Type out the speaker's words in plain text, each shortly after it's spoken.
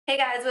Hey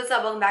guys, what's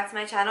up? Welcome back to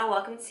my channel.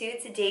 Welcome to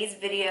today's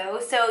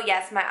video. So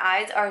yes, my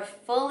eyes are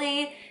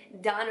fully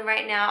done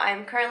right now.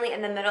 I'm currently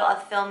in the middle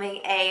of filming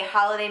a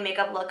holiday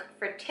makeup look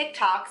for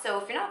TikTok. So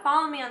if you're not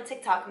following me on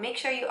TikTok, make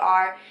sure you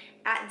are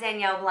at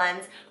Danielle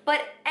Blends.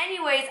 But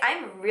anyways,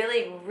 I'm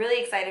really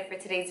excited for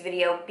today's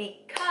video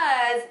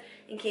because,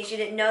 in case you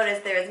didn't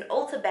notice, there is an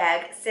Ulta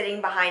bag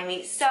sitting behind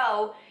me.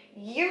 So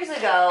years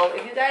ago,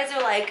 if you guys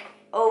are like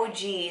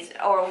OGs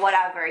or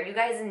whatever, you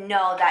guys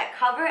know that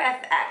Cover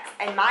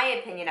FX, in my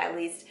opinion at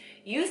least,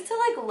 used to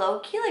like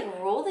low-key like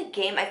rule the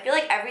game. I feel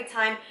like every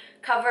time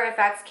Cover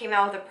FX came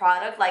out with a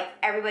product, like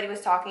everybody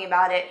was talking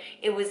about it.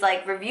 It was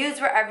like reviews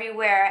were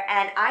everywhere,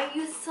 and I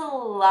used to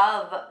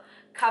love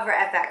Cover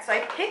FX. So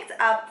I picked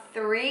up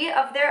 3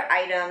 of their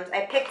items.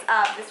 I picked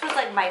up, this was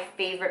like my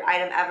favorite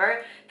item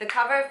ever, the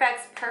Cover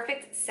FX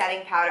Perfect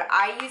Setting Powder.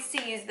 I used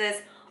to use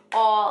this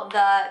all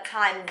the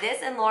time. This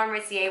and Laura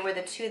Mercier were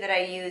the 2 that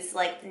I used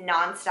like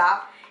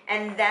non-stop.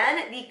 And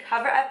then the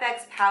Cover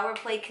FX Power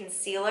Play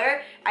Concealer.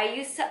 I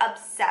used to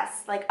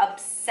obsess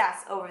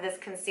over this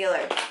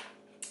concealer.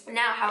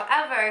 Now,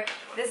 however,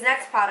 this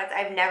next product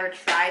I've never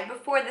tried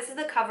before. This is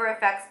the Cover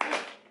FX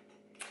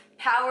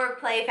Power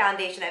Play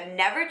Foundation. I've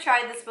never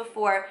tried this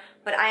before,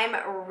 but I am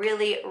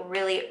really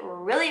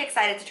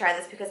excited to try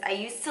this because I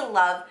used to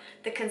love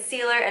the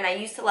concealer and I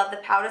used to love the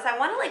powders. I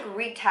want to like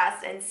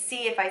retest and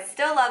see if I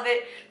still love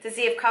it, to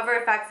see if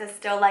Cover FX is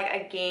still like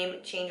a game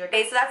changer.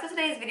 Okay, so that's what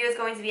today's video is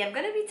going to be. I'm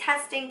going to be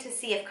testing to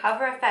see if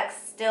Cover FX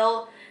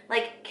still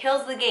like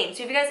kills the game.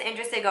 So if you guys are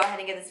interested, go ahead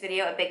and give this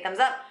video a big thumbs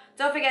up.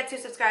 Don't forget to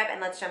subscribe,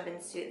 and let's jump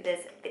into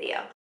this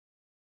video.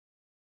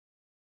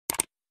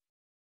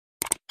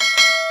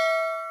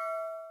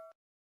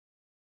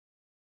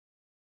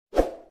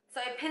 So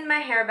I pinned my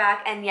hair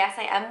back, and yes,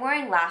 I am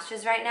wearing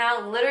lashes right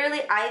now.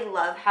 Literally, I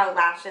love how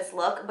lashes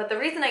look, but the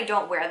reason I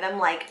don't wear them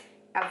like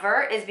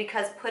ever is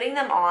because putting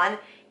them on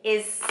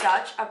is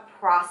such a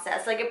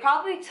process. Like, it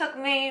probably took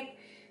me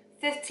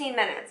 15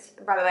 minutes.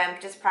 By the way, I'm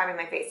just priming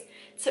my face.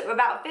 It took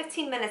about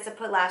 15 minutes to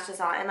put lashes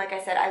on, and like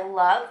I said, I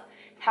love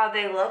how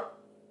they look,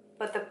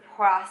 but the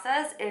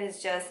process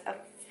is just a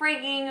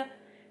freaking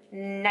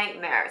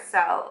nightmare.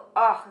 So,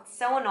 oh, it's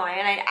so annoying.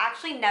 And I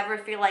actually never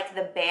feel like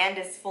the band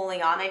is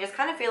fully on. I just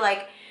kind of feel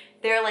like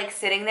they're like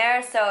sitting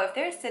there. So if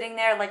they're sitting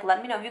there, like,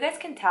 let me know if you guys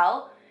can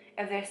tell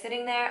if they're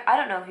sitting there. I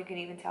don't know if you can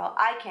even tell.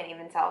 I can't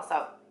even tell.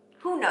 So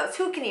who knows?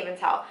 Who can even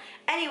tell?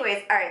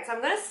 Anyways, all right, so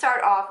I'm going to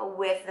start off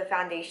with the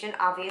foundation,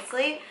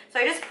 obviously. So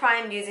I just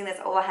primed using this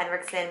Ole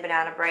Henriksen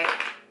Banana Bright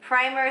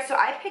primer. So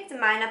I picked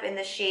mine up in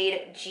the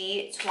shade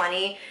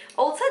G20.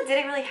 Ulta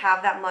didn't really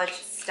have that much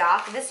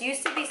stock. This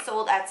used to be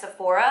sold at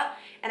Sephora,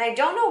 and I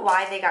don't know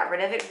why they got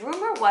rid of it.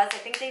 Rumor was, I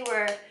think they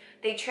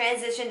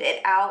transitioned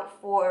it out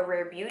for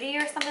Rare Beauty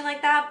or something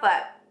like that,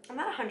 but I'm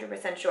not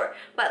 100% sure.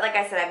 But like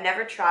I said, I've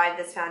never tried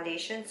this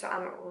foundation, so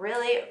I'm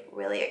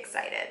really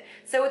excited.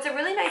 So it's a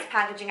really nice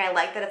packaging. I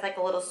like that it's like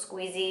a little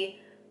squeezy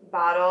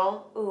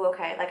bottle. Ooh,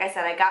 okay. Like I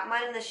said, I got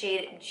mine in the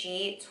shade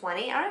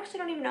G20. I actually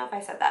don't even know if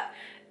I said that.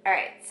 All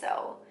right,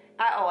 so,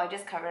 oh, I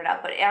just covered it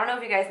up, but I don't know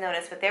if you guys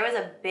noticed, but there was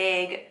a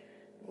big,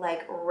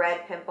 like,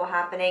 red pimple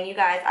happening. You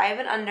guys, I've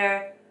been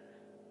under,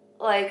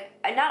 like,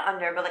 not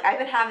under, but, like, I've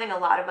been having a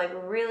lot of, like,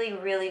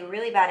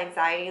 really bad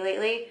anxiety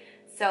lately,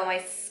 so my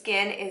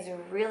skin is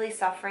really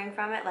suffering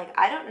from it. Like,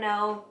 I don't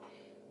know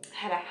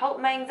how to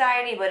help my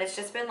anxiety, but it's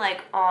just been,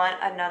 like, on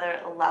another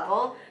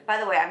level. By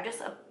the way, I'm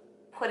just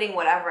putting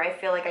whatever I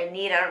feel like I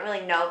need. I don't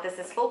really know if this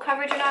is full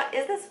coverage or not.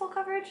 Is this full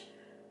coverage?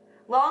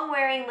 Long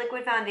wearing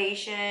liquid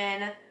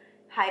foundation,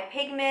 high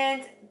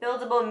pigment,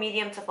 buildable,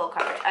 medium to full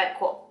coverage. All right,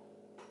 cool.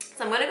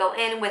 So I'm going to go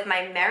in with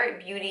my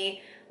Merit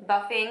Beauty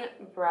buffing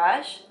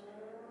brush,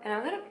 and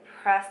I'm going to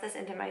press this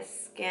into my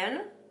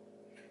skin.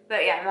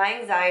 But yeah, my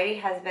anxiety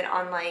has been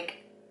on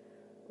like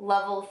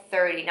level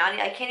 30.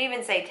 I can't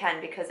even say 10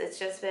 because it's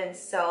just been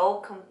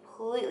so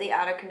completely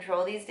out of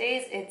control these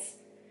days. It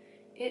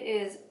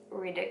is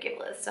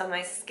ridiculous. So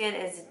my skin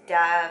is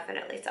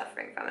definitely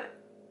suffering from it.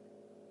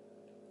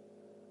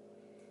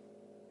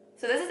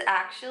 So this is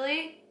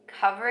actually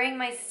covering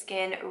my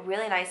skin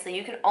really nicely.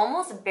 You can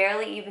almost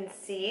barely even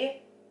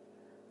see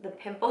the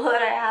pimple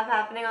that I have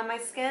happening on my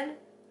skin.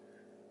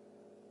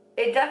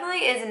 It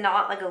definitely is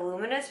not like a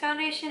luminous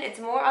foundation. It's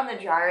more on the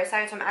drier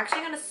side. So I'm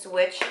actually going to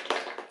switch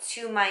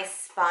to my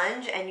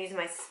sponge and use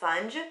my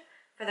sponge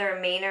for the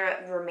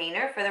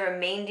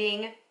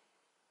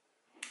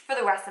for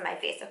the rest of my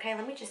face. Okay,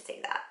 let me just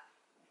say that.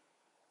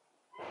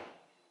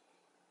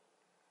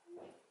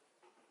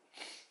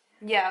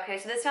 Yeah, okay,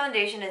 so this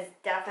foundation is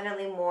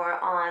definitely more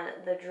on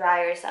the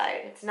drier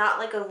side. It's not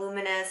like a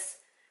luminous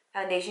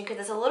foundation because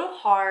it's a little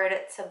hard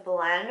to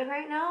blend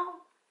right now.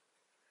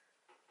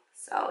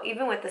 So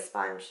even with the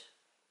sponge.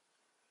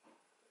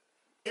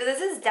 So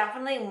this is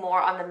definitely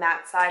more on the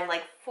matte side,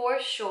 like for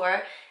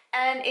sure.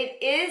 And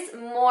it is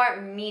more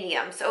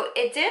medium. So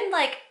it did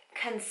like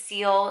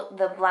conceal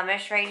the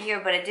blemish right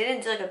here, but it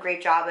didn't do like a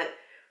great job at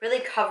really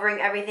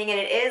covering everything. And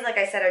it is, like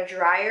I said, a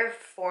drier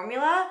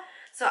formula.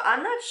 So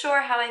I'm not sure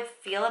how I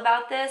feel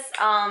about this.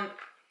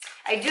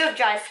 I do have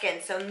dry skin,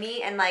 so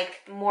me and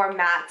like more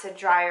matte to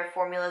drier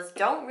formulas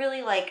don't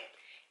really like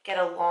get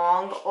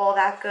along all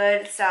that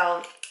good.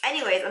 So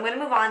anyways, I'm going to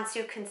move on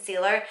to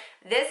concealer.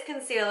 This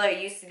concealer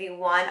used to be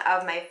one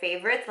of my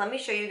favorites. Let me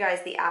show you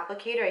guys the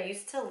applicator. I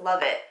used to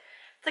love it.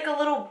 It's like a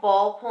little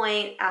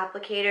ballpoint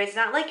applicator. It's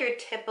not like your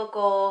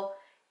typical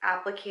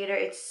applicator.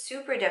 It's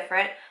super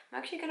different. I'm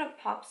actually going to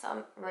pop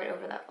some right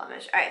over that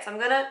blemish. All right, so I'm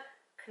going to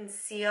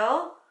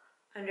conceal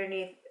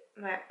underneath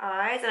my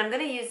eyes, and I'm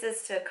going to use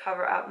this to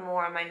cover up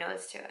more on my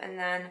nose too, and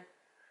then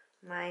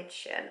my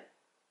chin.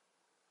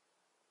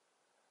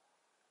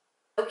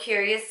 So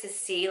curious to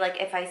see like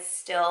if I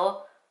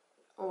still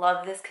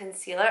love this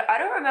concealer. I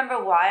don't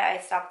remember why I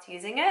stopped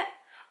using it.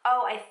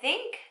 Oh, I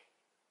think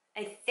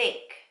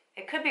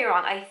it could be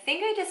wrong. I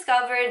think I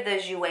discovered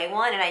the Jouer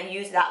one and I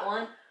used that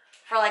one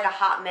for like a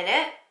hot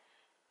minute,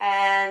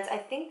 and I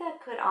think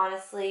that could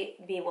honestly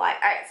be why.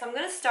 All right, so I'm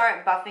gonna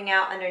start buffing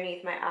out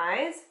underneath my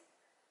eyes.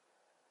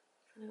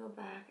 I'm gonna go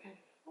back and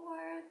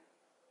forth.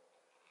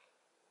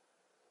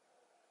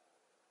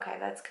 Okay,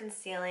 that's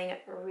concealing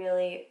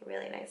really,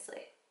 really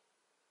nicely.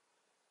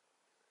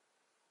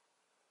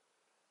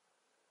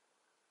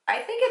 I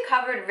think it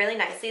covered really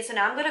nicely, so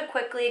now I'm going to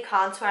quickly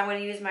contour. I'm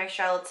going to use my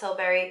Charlotte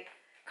Tilbury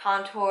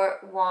contour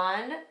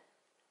wand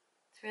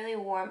to really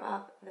warm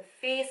up the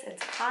face and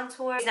to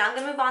contour. Now I'm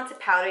going to move on to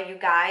powder, you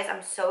guys.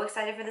 I'm so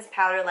excited for this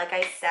powder. Like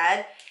I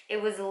said,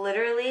 it was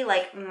literally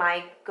like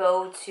my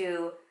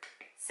go-to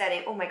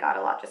setting. Oh my god,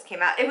 a lot just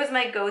came out. It was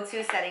my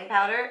go-to setting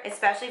powder,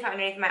 especially for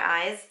underneath my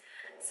eyes.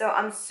 So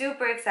I'm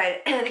super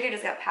excited. I think I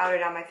just got powder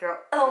down my throat.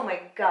 Oh my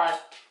god.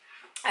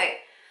 All right.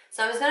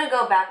 So I'm just going to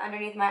go back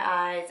underneath my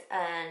eyes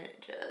and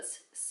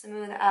just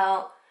smooth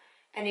out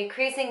any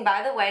creasing.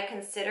 By the way,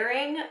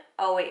 considering,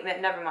 oh wait,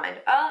 never mind.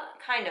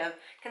 Kind of.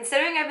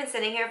 Considering I've been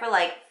sitting here for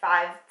like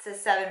 5 to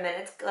 7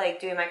 minutes, like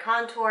doing my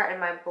contour and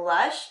my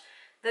blush,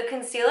 the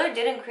concealer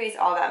didn't crease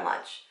all that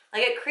much.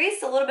 Like it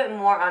creased a little bit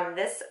more on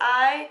this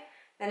eye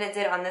than it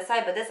did on this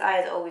eye, but this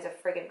eye is always a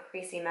friggin'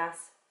 creasy mess.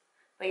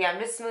 But yeah,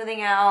 I'm just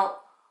smoothing out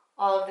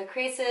all of the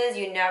creases.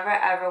 You never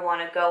ever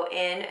want to go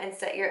in and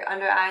set your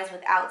under eyes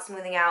without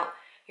smoothing out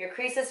your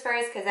creases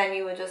first, because then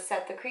you would just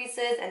set the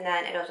creases and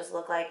then it'll just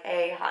look like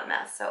a hot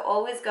mess. So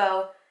always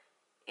go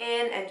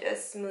in and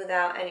just smooth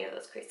out any of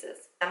those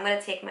creases. I'm going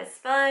to take my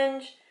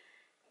sponge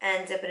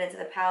and dip it into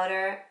the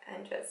powder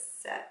and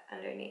just set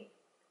underneath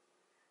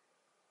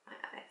my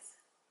eyes.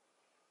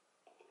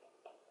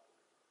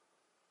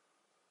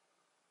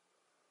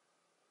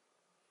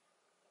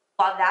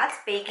 While that's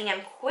baking,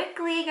 I'm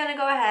quickly going to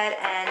go ahead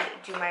and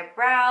do my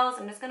brows.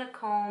 I'm just going to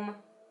comb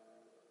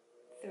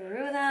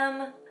through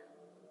them.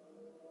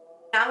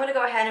 Now I'm going to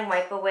go ahead and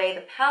wipe away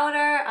the powder.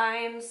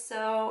 I'm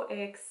so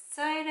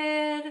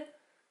excited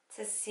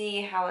to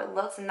see how it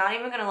looks. I'm not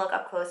even going to look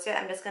up close to it.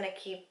 I'm just going to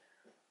keep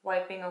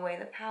wiping away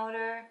the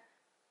powder.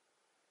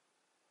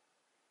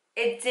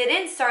 It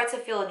didn't start to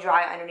feel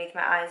dry underneath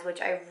my eyes,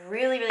 which I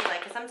really, really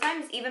like. Because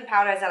sometimes even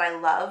powders that I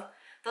love,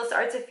 they'll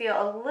start to feel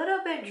a little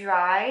bit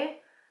dry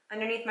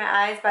underneath my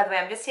eyes. By the way,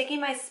 I'm just taking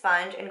my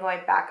sponge and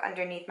going back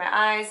underneath my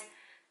eyes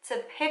to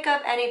pick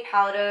up any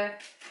powder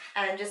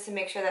and just to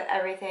make sure that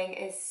everything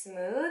is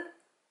smooth.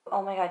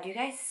 Oh my god, do you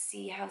guys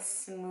see how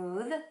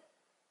smooth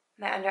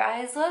my under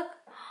eyes look?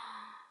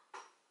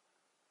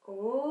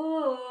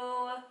 Ooh.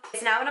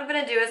 So now what I'm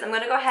going to do is I'm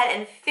going to go ahead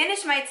and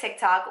finish my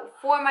TikTok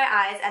for my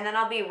eyes, and then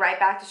I'll be right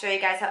back to show you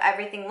guys how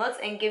everything looks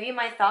and give you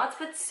my thoughts.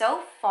 But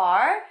so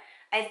far,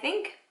 I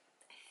think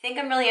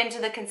I'm really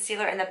into the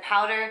concealer and the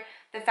powder.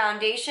 The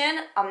foundation,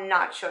 I'm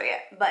not sure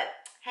yet, but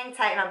hang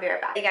tight and I'll be right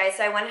back. Hey guys,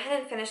 so I went ahead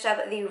and finished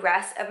up the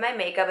rest of my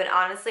makeup, and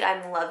honestly,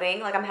 I'm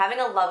having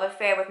a love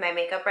affair with my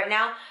makeup right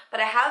now,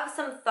 but I have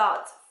some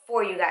thoughts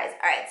for you guys.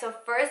 Alright, so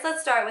first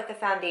let's start with the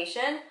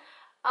foundation.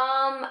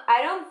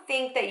 I don't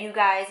think that you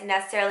guys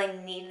necessarily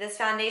need this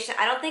foundation.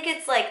 I don't think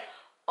it's like,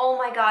 oh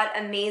my god,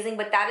 amazing,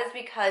 but that is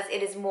because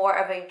it is more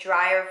of a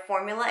drier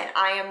formula and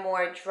I am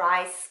more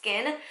dry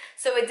skin.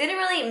 So it didn't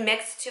really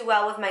mix too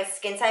well with my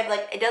skin type.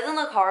 Like, it doesn't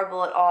look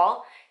horrible at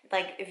all.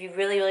 Like, if you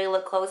really, really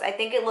look close, I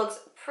think it looks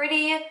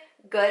pretty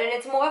good, and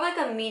it's more of like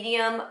a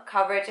medium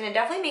coverage, and it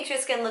definitely makes your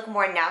skin look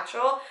more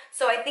natural.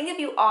 So I think if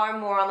you are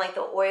more on like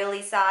the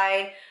oily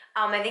side,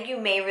 I think you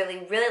may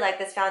really, really like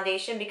this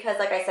foundation because,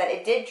 like I said,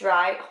 it did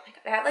dry. Oh my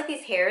god, I have like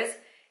these hairs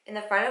in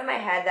the front of my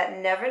head that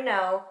never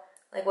know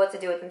like what to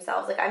do with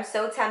themselves. Like, I'm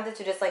so tempted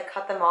to just like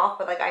cut them off,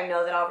 but like I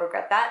know that I'll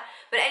regret that.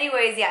 But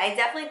anyways, yeah, I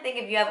definitely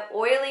think if you have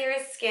oilier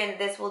skin,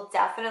 this will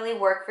definitely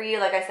work for you.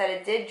 Like I said,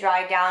 it did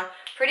dry down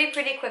pretty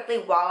quickly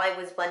while I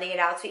was blending it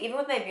out. So even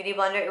with my beauty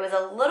blender, it was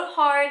a little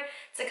hard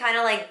to kind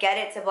of like get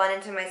it to blend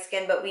into my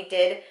skin, but we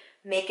did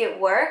make it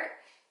work.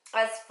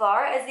 As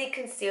far as the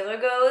concealer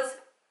goes,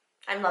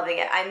 I'm loving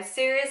it. I'm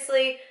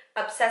seriously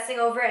obsessing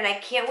over it, and I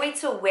can't wait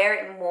to wear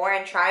it more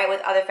and try it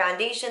with other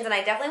foundations. And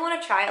I definitely want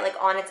to try it like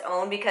on its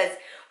own, because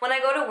when I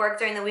go to work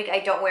during the week, I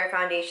don't wear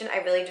foundation. I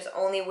really just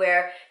only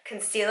wear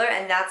concealer,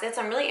 and that's it.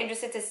 So I'm really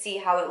interested to see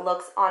how it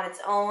looks on its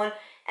own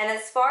And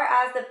as far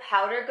as the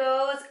powder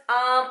goes,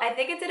 I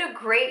think it did a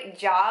great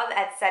job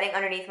at setting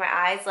underneath my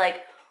eyes.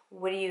 Like,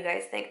 what do you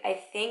guys think?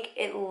 I think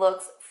it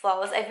looks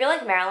flawless. I feel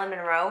like Marilyn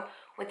Monroe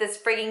with this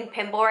freaking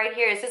pimple right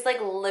here is just like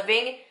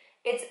living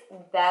its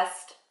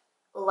best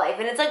life.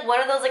 And it's like one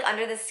of those like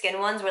under the skin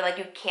ones where like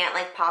you can't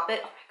like pop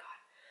it. Oh my god,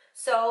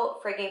 so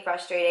freaking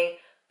frustrating.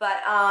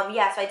 But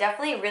yeah, so I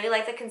definitely really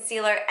like the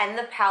concealer and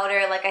the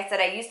powder. Like I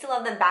said, I used to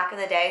love them back in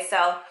the day,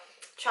 so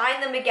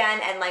trying them again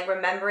and like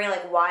remembering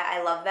like why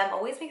I love them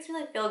always makes me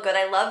like feel good.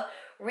 I love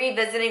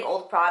revisiting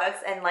old products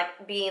and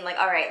like being like,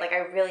 all right, like I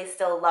really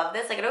still love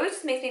this. Like it always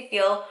just makes me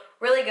feel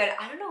really good.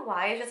 I don't know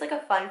why, it's just like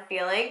a fun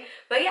feeling.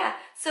 But yeah,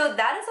 so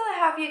that is all I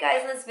have for you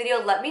guys in this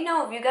video. Let me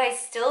know if you guys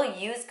still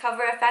use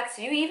Cover FX.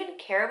 Do you even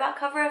care about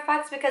Cover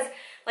FX? Because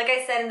like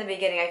I said in the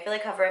beginning, I feel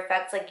like Cover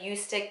FX like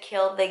used to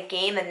kill the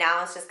game and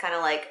now it's just kind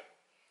of like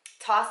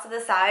tossed to the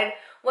side,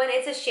 when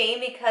it's a shame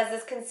because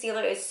this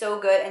concealer is so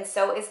good and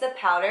so is the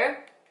powder.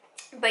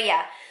 But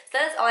yeah, so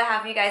that is all I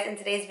have for you guys in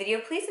today's video.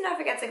 Please do not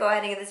forget to go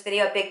ahead and give this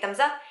video a big thumbs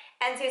up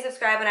and to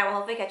subscribe, and I will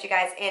hopefully catch you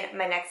guys in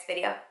my next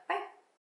video. Bye!